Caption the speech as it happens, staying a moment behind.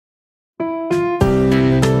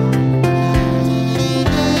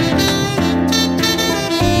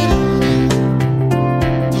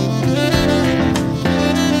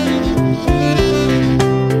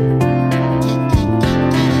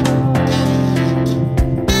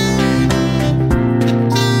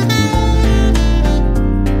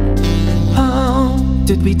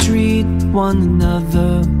one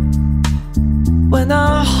another when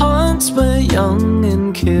our hearts were young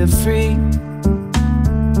and carefree.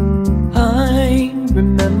 I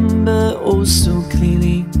remember oh so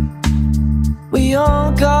clearly, we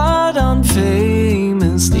all got on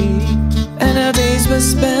famously, and our days were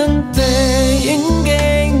spent playing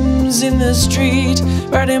games in the street,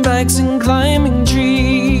 riding bikes and climbing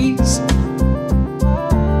trees.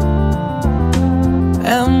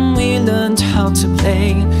 And we learned how to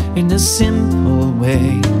play in a simple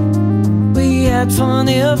way. We had fun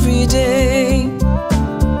every day.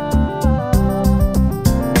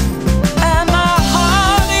 And my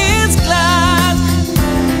heart is glad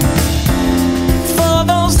for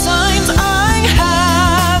those times I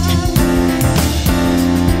had,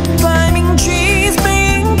 climbing trees,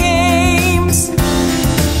 playing games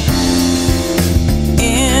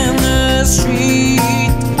in the street.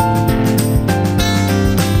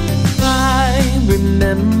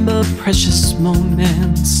 Remember precious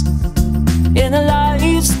moments in a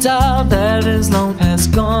lifestyle that is long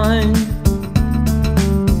past gone.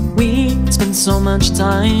 We spent so much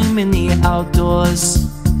time in the outdoors,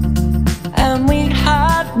 and we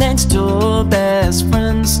had next door best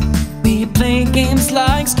friends. We played games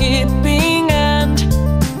like skipping and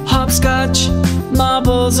hopscotch,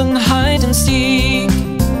 marbles and hide and seek.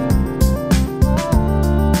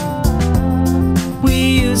 We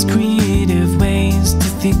used creative ways to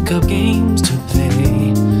think of games to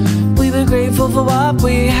play. We were grateful for what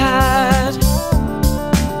we had.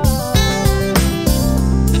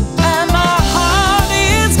 And my heart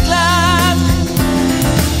is glad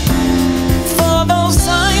for those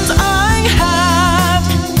times I had,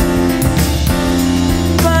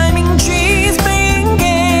 climbing trees, playing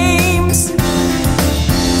games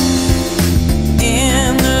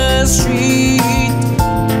in the street.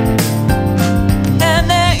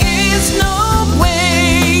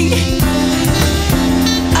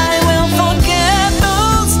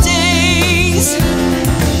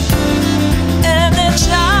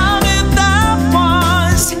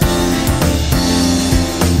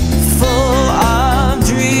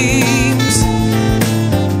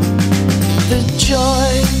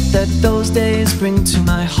 Those days bring to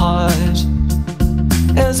my heart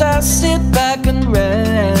as I sit back and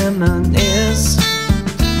reminisce.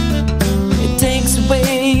 It takes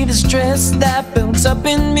away the stress that builds up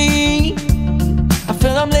in me. I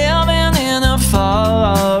feel I'm living in a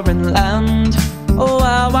foreign land. Oh,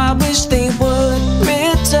 how I wish they would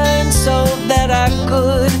return so that I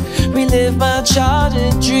could relive my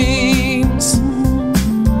childhood dreams.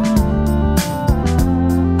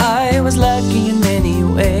 I was lucky in many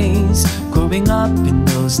ways, growing up in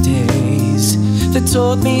those days that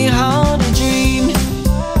taught me how to dream.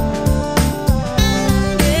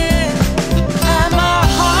 Yeah. And my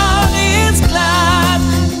heart is glad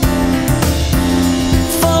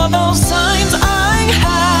for those times I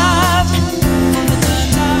had, for the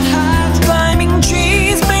times I had, climbing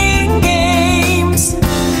trees, playing games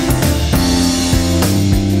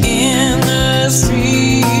in the street.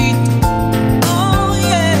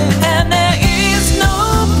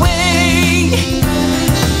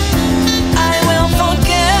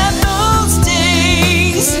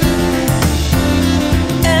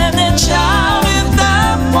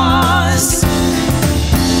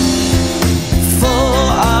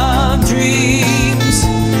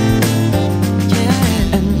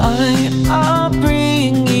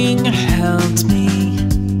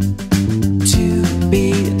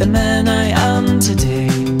 The man I am today,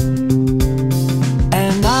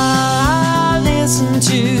 and I listen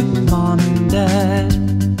to Mom and Dad,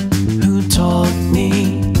 who taught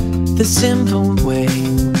me the simple way.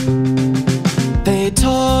 They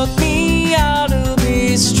taught me how to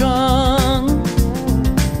be strong.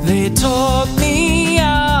 They taught me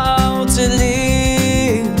how to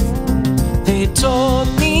live. They taught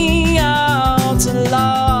me how to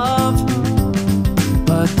love.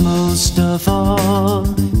 But most of all,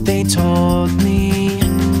 they taught me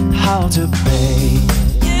how to pray.